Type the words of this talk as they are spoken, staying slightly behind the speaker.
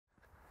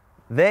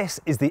This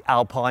is the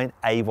Alpine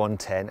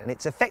A110 and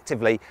it's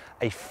effectively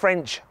a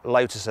French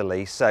Lotus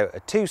Elise, so a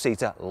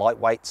two-seater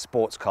lightweight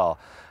sports car.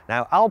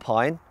 Now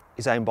Alpine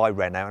is owned by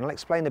Renault and I'll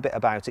explain a bit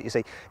about it. You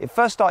see, it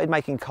first started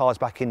making cars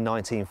back in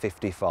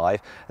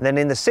 1955 and then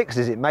in the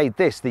 60s it made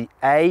this, the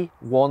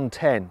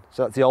A110.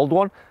 So that's the old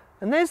one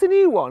and there's the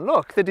new one.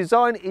 Look, the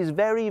design is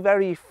very,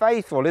 very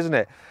faithful, isn't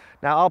it?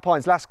 Now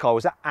Alpine's last car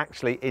was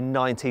actually in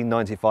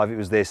 1995, it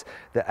was this,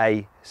 the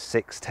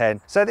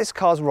A610. So this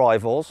car's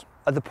rivals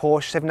are the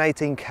Porsche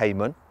 718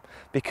 Cayman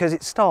because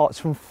it starts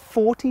from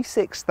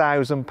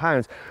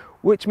 £46,000,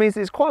 which means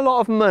it's quite a lot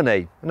of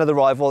money. Another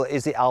rival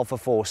is the Alfa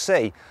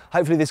 4C.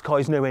 Hopefully this car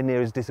is nowhere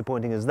near as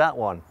disappointing as that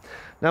one.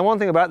 Now one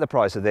thing about the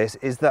price of this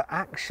is that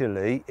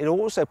actually it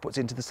also puts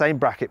into the same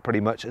bracket pretty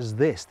much as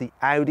this, the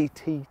Audi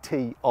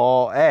TT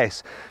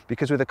RS,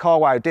 because with a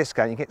carwow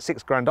discount you get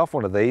 £6 off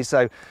one of these,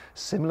 so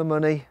similar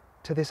money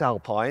to this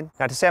Alpine.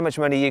 Now to see how much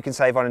money you can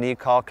save on a new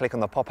car, click on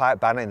the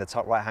pop-out banner in the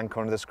top right hand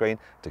corner of the screen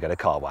to go to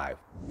carwow.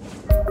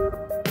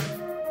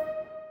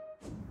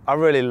 I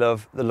really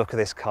love the look of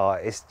this car.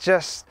 It's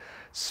just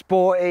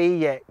sporty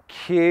yet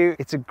cute.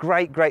 It's a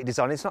great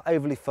design. It's not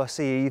overly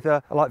fussy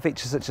either. I like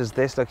features such as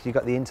this. Look, you've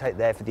got the intake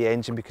there for the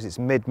engine because it's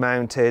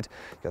mid-mounted.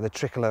 You've got the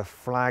tricolour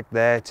flag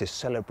there to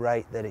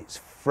celebrate that it's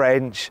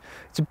French.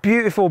 It's a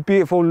beautiful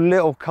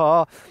little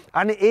car,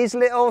 and it is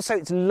little, so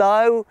it's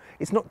low.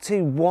 It's not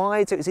too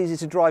wide, so it's easy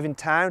to drive in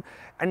town.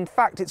 And in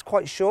fact, it's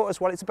quite short as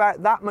well. It's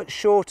about that much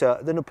shorter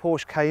than a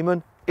Porsche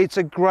Cayman. It's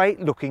a great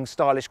looking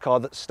stylish car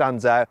that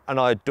stands out and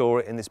I adore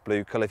it in this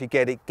blue colour. If you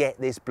get it,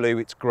 get this blue,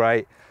 it's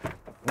great.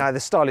 Now the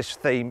stylish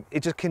theme,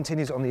 it just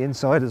continues on the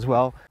inside as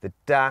well. The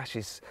dash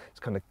is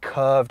kind of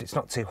curved, it's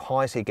not too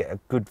high so you get a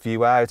good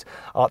view out.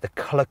 I like the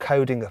colour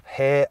coding up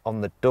here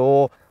on the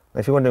door. Now,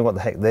 if you're wondering what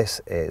the heck this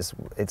is,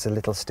 it's a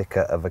little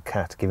sticker of a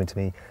cat given to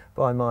me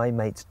by my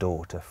mate's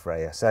daughter,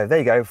 Freya. So there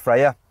you go,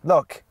 Freya.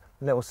 Look,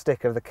 the little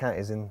sticker of the cat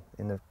is in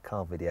the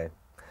car video.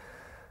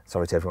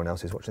 Sorry to everyone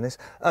else who's watching this.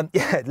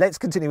 Yeah, let's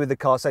continue with the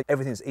car. So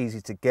everything's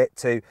easy to get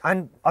to.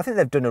 And I think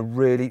they've done a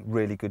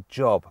really good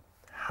job.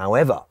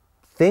 However,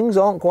 things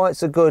aren't quite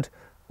so good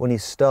when you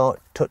start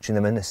touching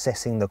them and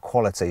assessing the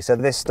quality. So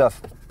this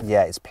stuff,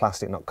 yeah, it's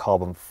plastic, not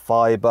carbon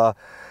fibre.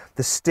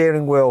 The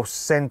steering wheel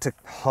centre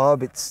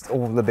hub, it's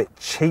all a bit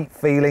cheap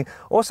feeling.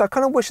 Also, I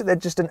kind of wish that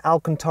they'd just done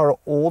Alcantara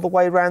all the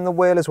way around the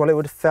wheel as well. It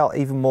would have felt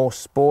even more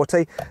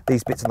sporty.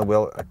 These bits on the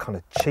wheel are kind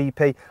of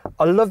cheapy.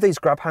 I love these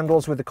grab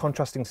handles with the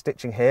contrasting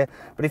stitching here,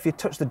 but if you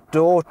touch the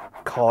door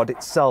card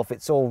itself,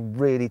 it's all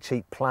really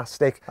cheap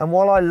plastic. And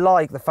while I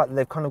like the fact that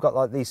they've kind of got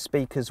like these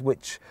speakers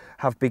which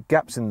have big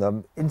gaps in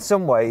them, in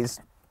some ways,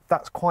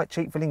 that's quite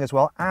cheap feeling as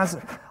well, as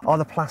are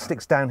the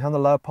plastics down here on the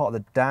lower part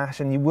of the dash,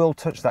 and you will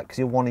touch that because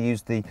you'll want to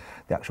use the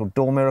actual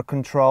door mirror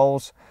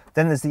controls.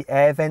 Then there's the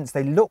air vents.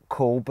 They look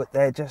cool, but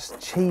they're just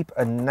cheap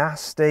and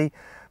nasty.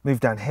 Move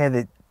down here,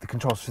 the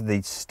controls for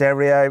the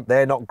stereo,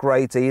 they're not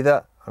great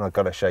either. And I've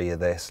got to show you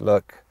this,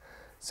 look,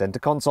 center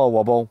console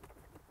wobble,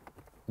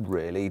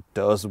 really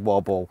does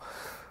wobble.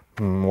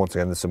 Once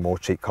again, there's some more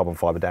cheap carbon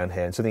fibre down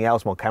here. And something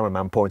else my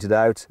cameraman pointed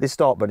out, this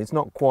start button, it's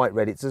not quite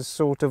red, it's a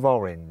sort of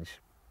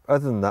orange.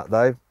 Other than that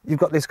though, you've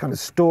got this kind of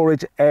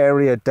storage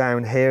area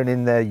down here, and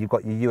in there you've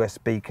got your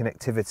USB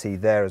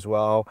connectivity there as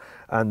well,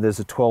 and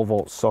there's a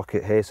 12-volt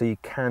socket here so you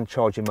can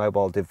charge your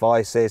mobile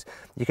devices.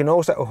 You can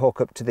also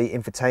hook up to the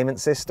infotainment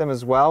system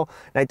as well.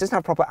 Now it doesn't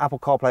have proper Apple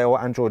CarPlay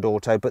or Android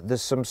Auto, but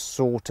there's some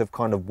sort of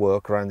kind of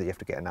workaround that you have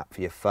to get an app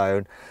for your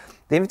phone.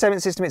 The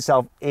infotainment system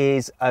itself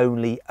is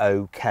only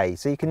okay,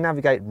 so you can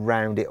navigate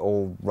around it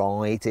all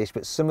right-ish,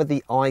 but some of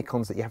the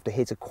icons that you have to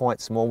hit are quite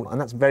small,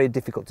 and that's very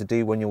difficult to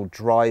do when you're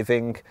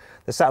driving.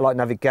 The satellite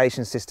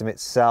navigation system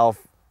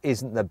itself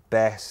isn't the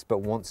best, but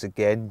once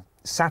again,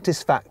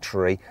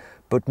 satisfactory,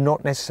 but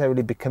not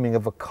necessarily becoming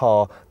of a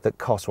car that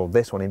costs, well,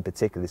 this one in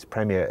particular, this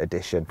Premier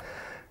Edition,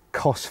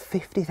 costs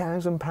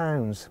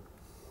 £50,000.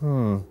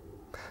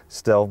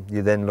 Still,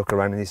 you then look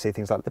around and you see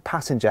things like the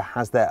passenger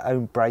has their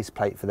own brace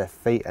plate for their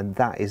feet, and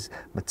that is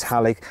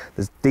metallic.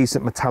 There's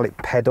decent metallic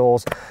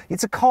pedals.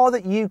 It's a car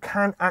that you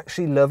can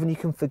actually love and you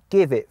can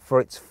forgive it for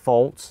its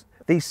faults.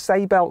 These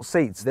Seatbelt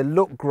seats, they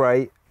look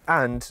great,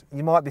 and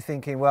you might be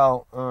thinking,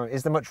 well,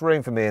 is there much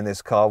room for me in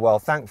this car? Well,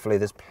 thankfully,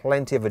 there's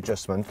plenty of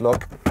adjustment.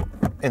 Look,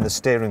 in the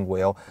steering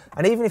wheel.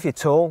 And even if you're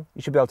tall,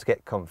 you should be able to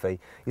get comfy.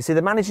 You see,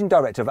 the managing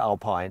director of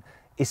Alpine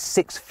is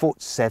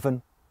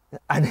 6'7".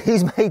 And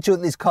he's made sure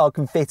that this car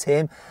can fit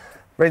him.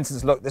 For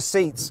instance, look, the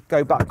seats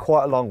go back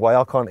quite a long way.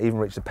 I can't even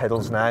reach the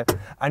pedals now.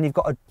 And you've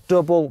got a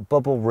double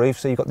bubble roof,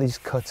 so you've got these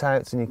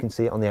cutouts and you can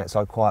see it on the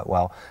outside quite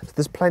well. So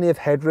there's plenty of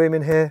headroom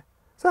in here.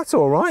 So that's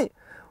all right.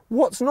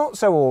 What's not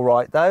so all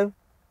right though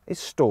is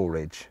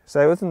storage.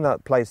 So other than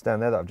that place down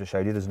there that I've just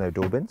showed you, there's no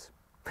door bins.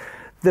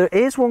 There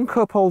is one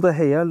cup holder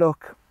here,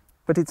 look,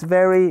 but it's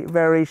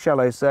very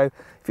shallow. So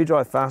if you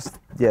drive fast,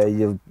 yeah,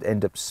 you'll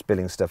end up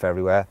spilling stuff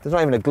everywhere. There's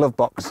not even a glove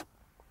box.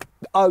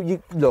 Oh,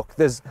 look,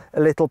 there's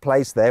a little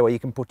place there where you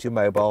can put your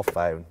mobile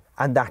phone,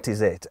 and that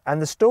is it. And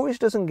the storage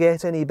doesn't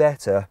get any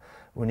better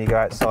when you go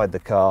outside the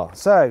car.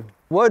 So,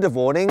 word of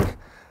warning,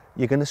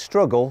 you're going to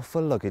struggle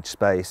for luggage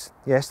space.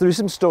 Yes, there is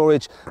some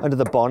storage under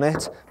the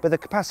bonnet, but the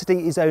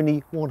capacity is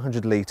only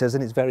 100 litres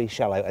and it's very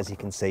shallow, as you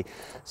can see.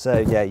 So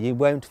yeah, you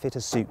won't fit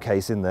a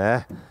suitcase in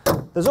there.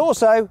 There's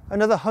also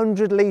another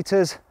 100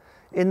 litres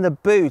in the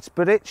boot,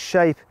 but its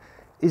shape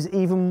is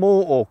even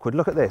more awkward.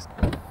 Look at this.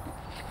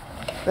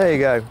 There you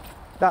go.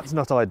 That's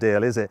not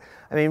ideal, is it?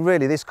 I mean,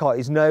 really, this car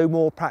is no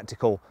more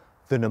practical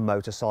than a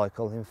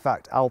motorcycle. In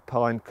fact,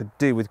 Alpine could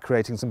do with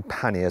creating some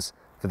panniers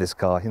for this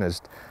car, you know,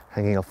 just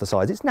hanging off the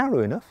sides. It's narrow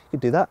enough, you could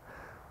do that.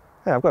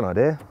 Yeah, I've got an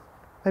idea.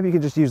 Maybe you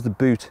could just use the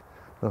boot,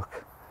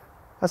 look,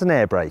 as an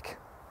air brake,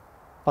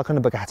 like on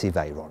a Bugatti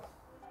Veyron.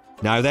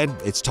 Now then,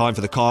 it's time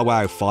for the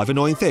CarWow 5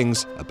 annoying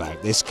things about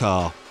this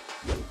car.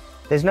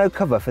 There's no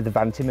cover for the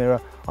vanity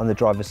mirror on the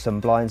driver's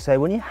sunblind, so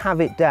when you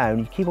have it down,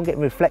 you keep on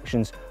getting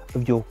reflections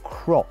of your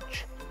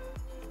crotch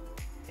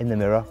in the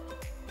mirror.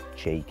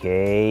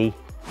 Cheeky.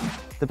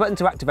 The button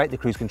to activate the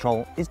cruise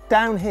control is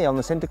down here on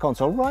the centre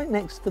console, right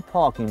next to the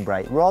parking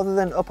brake, rather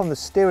than up on the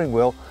steering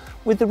wheel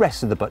with the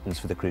rest of the buttons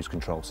for the cruise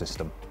control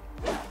system.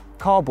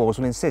 Car bores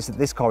will insist that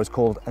this car is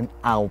called an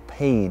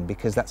Alpine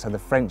because that's how the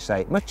French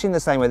say it, much in the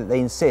same way that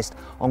they insist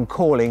on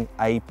calling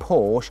a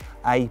Porsche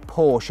a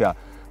Porsche.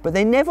 But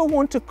they never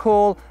want to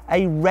call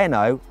a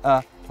Renault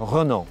a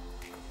Renault.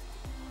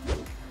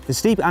 The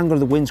steep angle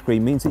of the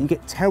windscreen means that you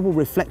get terrible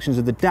reflections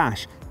of the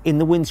dash in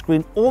the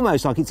windscreen,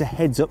 almost like it's a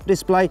heads-up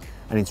display,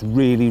 and it's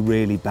really,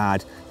 really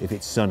bad if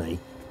it's sunny.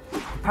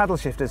 Paddle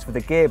shifters for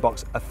the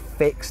gearbox are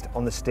fixed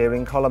on the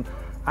steering column,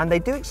 and they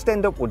do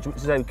extend upwards, which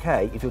is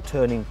okay if you're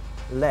turning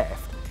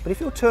left. But if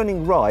you're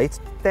turning right,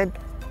 then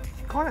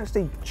you can't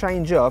actually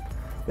change up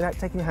without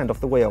taking your hand off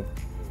the wheel.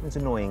 It's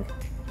annoying.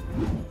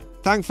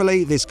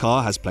 Thankfully, this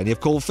car has plenty of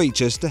cool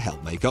features to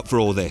help make up for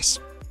all this.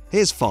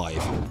 Here's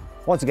 5.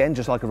 Once again,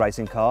 just like a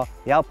racing car,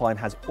 the Alpine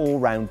has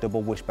all-round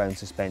double wishbone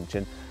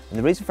suspension. And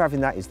the reason for having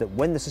that is that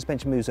when the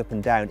suspension moves up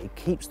and down, it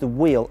keeps the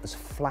wheel as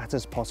flat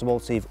as possible,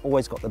 so you've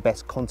always got the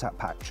best contact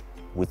patch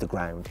with the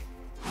ground.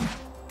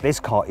 This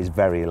car is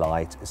very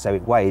light, so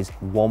it weighs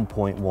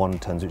 1.1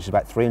 tonnes, which is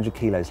about 300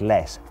 kilos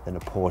less than a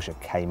Porsche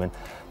Cayman.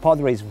 Part of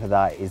the reason for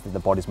that is that the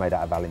body's made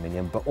out of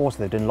aluminium, but also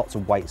they've done lots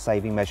of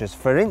weight-saving measures.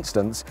 For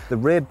instance, the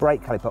rear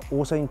brake caliper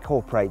also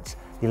incorporates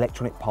the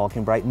electronic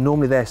parking brake.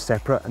 Normally they're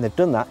separate, and they've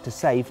done that to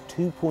save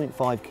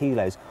 2.5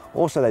 kilos.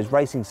 Also, those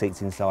racing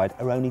seats inside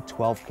are only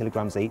 12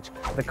 kilograms each.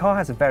 The car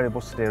has a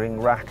variable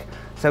steering rack,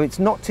 so it's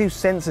not too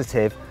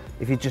sensitive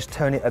if you just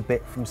turn it a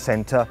bit from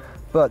centre,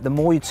 but the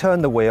more you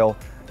turn the wheel,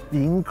 the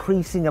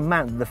increasing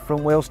amount that the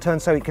front wheels turn,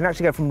 so it can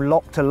actually go from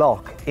lock to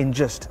lock in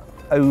just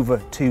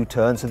over 2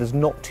 turns, so there's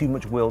not too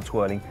much wheel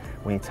twirling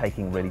when you're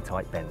taking really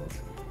tight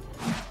bends.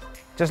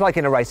 Just like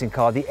in a racing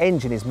car, the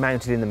engine is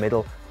mounted in the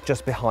middle,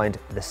 just behind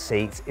the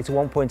seat. It's a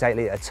 1.8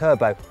 litre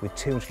turbo with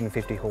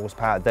 250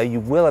 horsepower, though you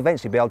will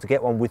eventually be able to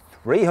get one with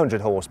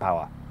 300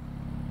 horsepower.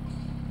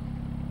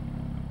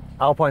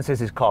 Alpine says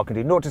this car can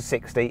do 0 to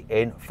 60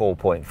 in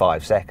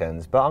 4.5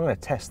 seconds, but I'm going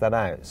to test that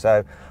out.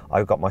 So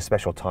I've got my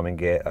special timing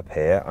gear up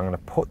here. I'm going to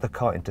put the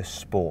car into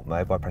sport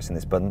mode by pressing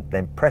this button,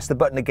 then press the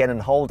button again and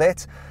hold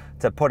it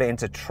to put it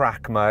into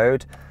track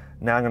mode.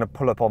 Now I'm going to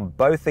pull up on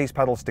both these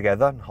pedals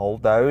together and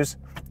hold those.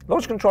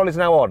 Launch control is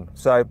now on,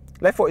 so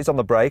left foot is on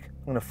the brake.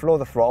 I'm going to floor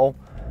the throttle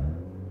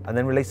and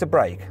then release the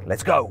brake.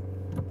 Let's go.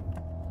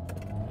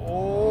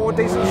 Oh,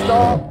 decent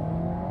start.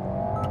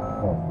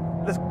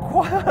 There's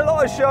quite a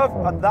lot of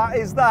shove, and that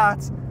is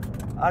that.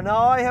 And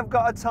I have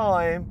got a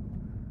time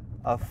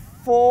of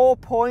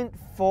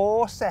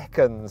 4.4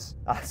 seconds.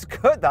 That's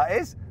good, that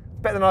is.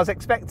 Better than I was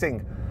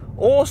expecting.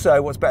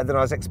 Also, what's better than I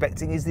was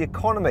expecting is the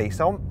economy.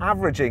 So I'm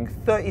averaging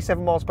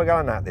 37 miles per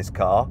gallon out this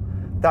car.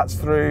 That's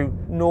through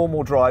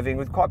normal driving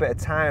with quite a bit of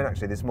town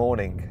actually this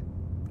morning.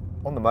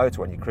 On the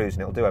motor when you're cruising,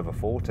 it'll do over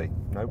 40,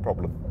 no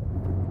problem.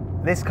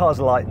 This car's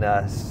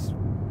lightness,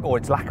 or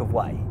its lack of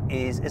weight,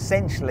 is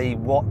essentially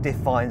what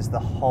defines the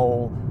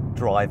whole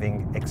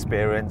driving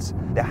experience.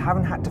 They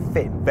haven't had to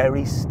fit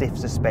very stiff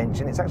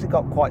suspension. It's actually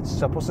got quite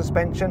supple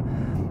suspension.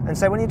 And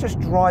so when you're just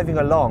driving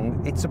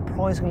along, it's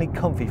surprisingly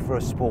comfy for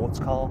a sports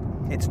car.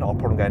 It's not a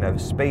problem going over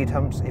speed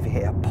humps. If you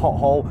hit a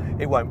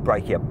pothole, it won't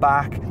break your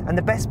back. And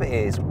the best bit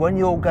is when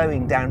you're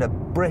going down a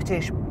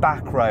British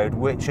back road,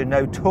 which are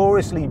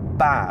notoriously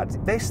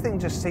bad, this thing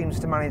just seems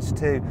to manage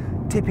to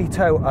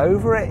tippy-toe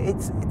over it.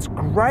 It's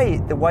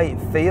great the way it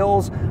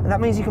feels, and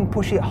that means you can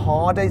push it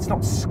harder. It's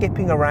not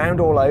skipping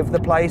around all over the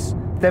place.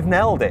 They've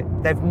nailed it.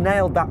 They've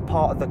nailed that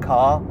part of the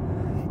car.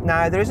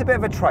 Now, there is a bit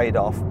of a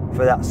trade-off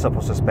for that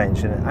supple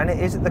suspension, and it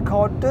is that the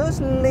car does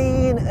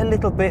lean a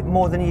little bit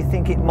more than you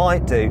think it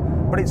might do,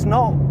 but it's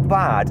not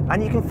bad,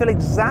 and you can feel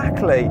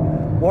exactly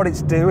what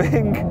it's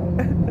doing.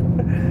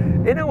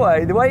 In a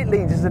way, the way it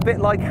leans is a bit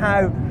like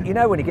how, you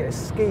know, when you get a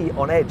ski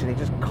on edge and it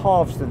just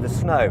carves through the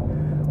snow.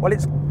 Well,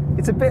 it's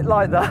a bit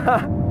like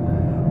that.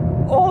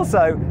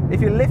 Also,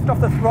 if you lift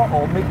off the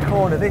throttle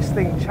mid-corner, this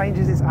thing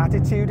changes its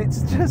attitude.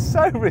 It's just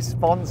so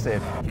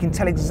responsive. You can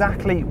tell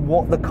exactly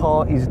what the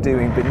car is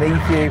doing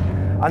beneath you.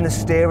 And the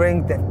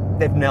steering,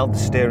 they've nailed the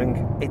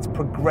steering. It's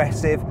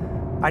progressive.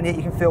 and yet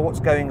you can feel what's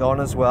going on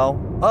as well.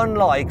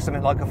 Unlike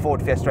something like a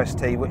Ford Fiesta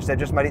ST, which they've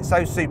just made it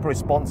so super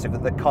responsive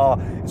that the car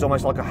is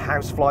almost like a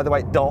housefly, the way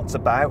it darts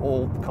about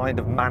all kind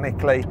of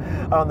manically.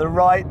 And on the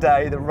right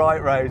day, the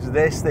right roads,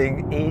 this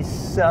thing is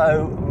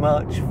so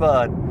much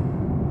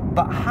fun.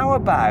 But how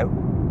about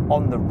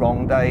on the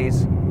wrong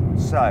days?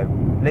 So,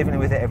 living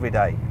with it every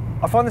day.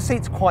 I find the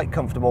seats quite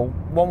comfortable.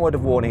 One word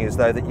of warning is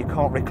though that you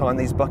can't recline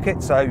these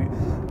buckets, so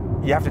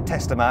you have to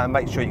test them out and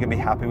make sure you're going to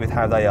be happy with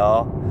how they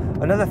are.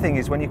 Another thing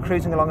is when you're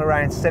cruising along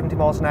around 70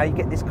 miles an hour, you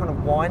get this kind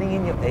of whining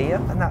in your ear,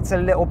 and that's a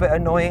little bit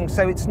annoying.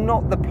 So it's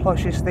not the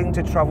plushest thing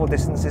to travel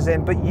distances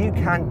in, but you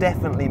can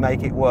definitely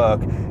make it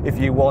work if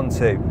you want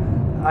to.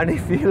 And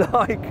if you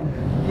like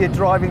your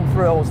driving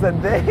thrills,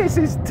 then this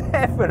is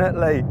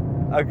definitely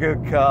a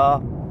good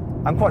car.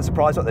 I'm quite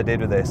surprised what they did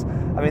with this.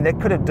 I mean, they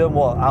could have done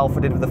what Alfa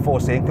did with the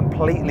 4C and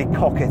completely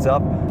cock it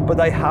up, but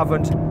they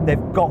haven't.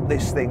 They've got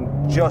this thing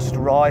just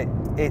right.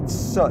 It's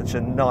such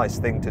a nice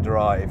thing to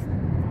drive.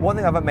 One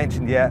thing I haven't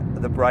mentioned yet are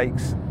the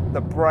brakes.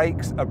 The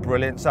brakes are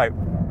brilliant. So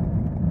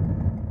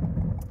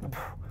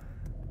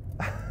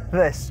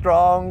they're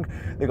strong,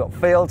 they've got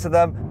feel to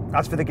them.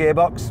 As for the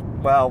gearbox,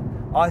 well,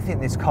 I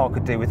think this car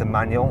could do with a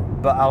manual,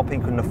 but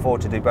Alpine couldn't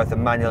afford to do both a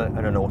manual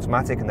and an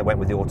automatic, and they went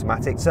with the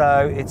automatic.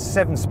 So it's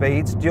 7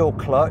 speeds, dual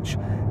clutch.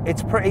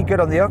 It's pretty good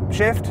on the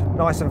upshift,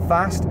 nice and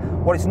fast.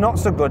 What it's not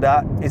so good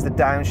at is the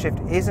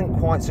downshift isn't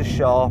quite so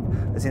sharp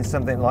as in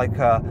something like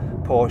a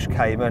Porsche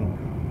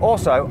Cayman.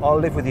 Also, I'll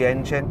live with the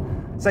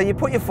engine. So you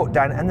put your foot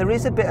down and there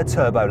is a bit of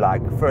turbo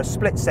lag for a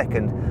split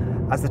second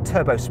as the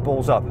turbo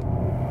spools up.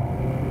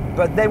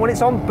 But then when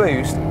it's on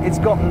boost, it's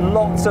got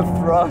lots of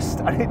thrust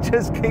and it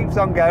just keeps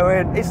on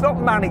going. It's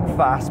not manic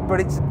fast, but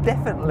it's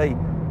definitely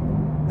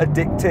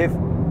addictive.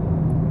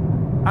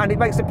 And it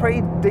makes a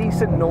pretty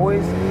decent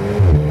noise.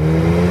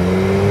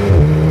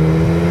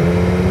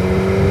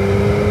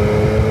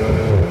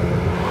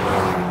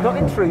 Not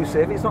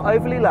intrusive, it's not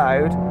overly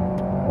loud,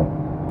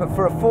 but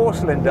for a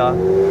 4-cylinder,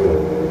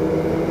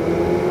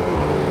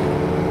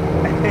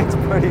 it's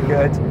pretty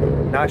good.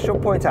 Now I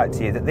should point out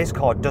to you that this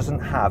car doesn't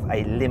have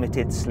a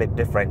limited slip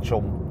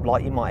differential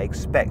like you might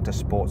expect a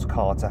sports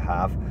car to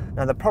have.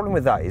 Now the problem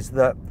with that is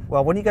that,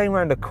 well, when you're going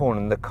around a corner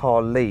and the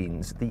car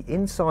leans, the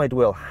inside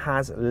wheel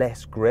has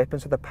less grip,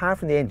 and so the power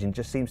from the engine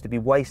just seems to be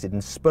wasted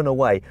and spun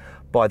away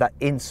by that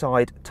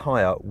inside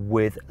tyre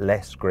with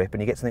less grip,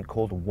 and you get something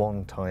called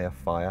one tyre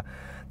fire.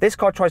 This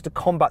car tries to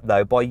combat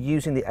though by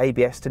using the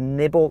ABS to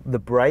nibble the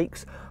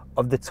brakes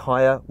of the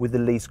tyre with the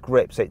least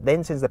grip, so it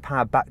then sends the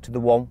power back to the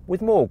one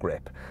with more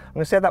grip. I'm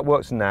going to see how that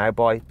works now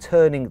by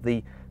turning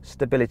the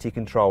stability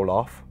control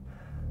off,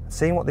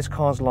 seeing what this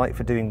car's like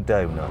for doing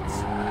donuts.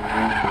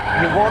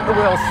 You want the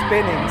wheels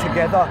spinning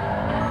together.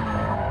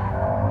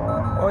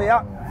 Oh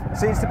yeah,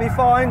 seems to be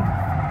fine,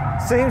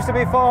 seems to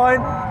be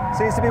fine,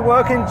 seems to be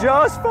working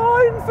just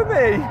fine for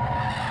me.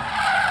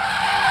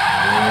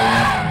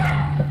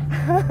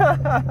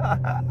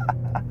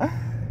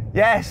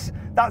 Yes,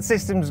 that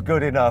system's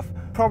good enough.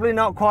 Probably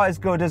not quite as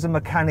good as a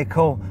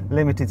mechanical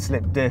limited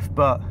slip diff,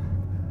 but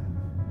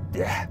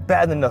yeah,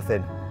 better than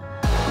nothing.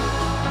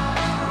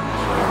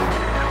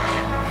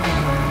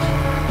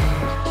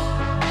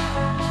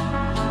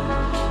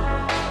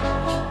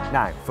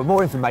 Now, for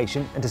more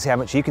information and to see how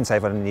much you can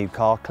save on a new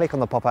car, click on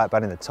the pop-out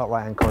button in the top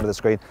right-hand corner of the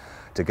screen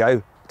to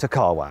go to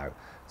CarWow.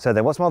 So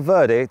then, what's my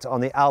verdict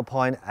on the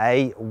Alpine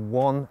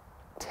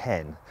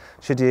A110?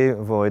 Should you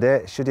avoid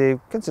it? Should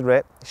you consider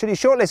it? Should you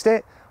shortlist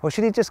it? Or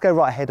should you just go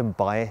right ahead and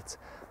buy it?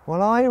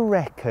 Well, I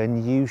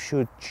reckon you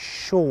should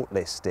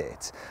shortlist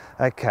it.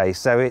 Okay,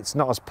 so it's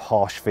not as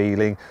posh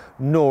feeling,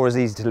 nor as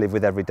easy to live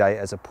with every day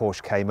as a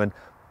Porsche Cayman,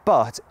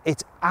 but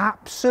it's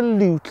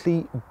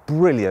absolutely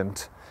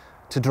brilliant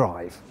to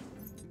drive.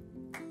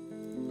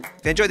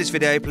 If you enjoyed this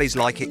video, please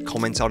like it,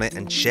 comment on it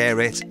and share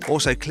it.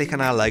 Also click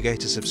on our logo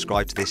to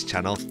subscribe to this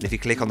channel. And if you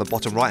click on the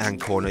bottom right hand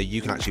corner,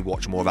 you can actually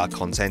watch more of our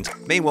content.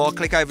 Meanwhile,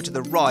 click over to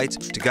the right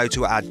to go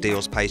to our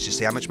deals page to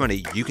see how much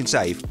money you can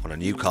save on a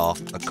new car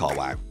at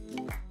CarWow.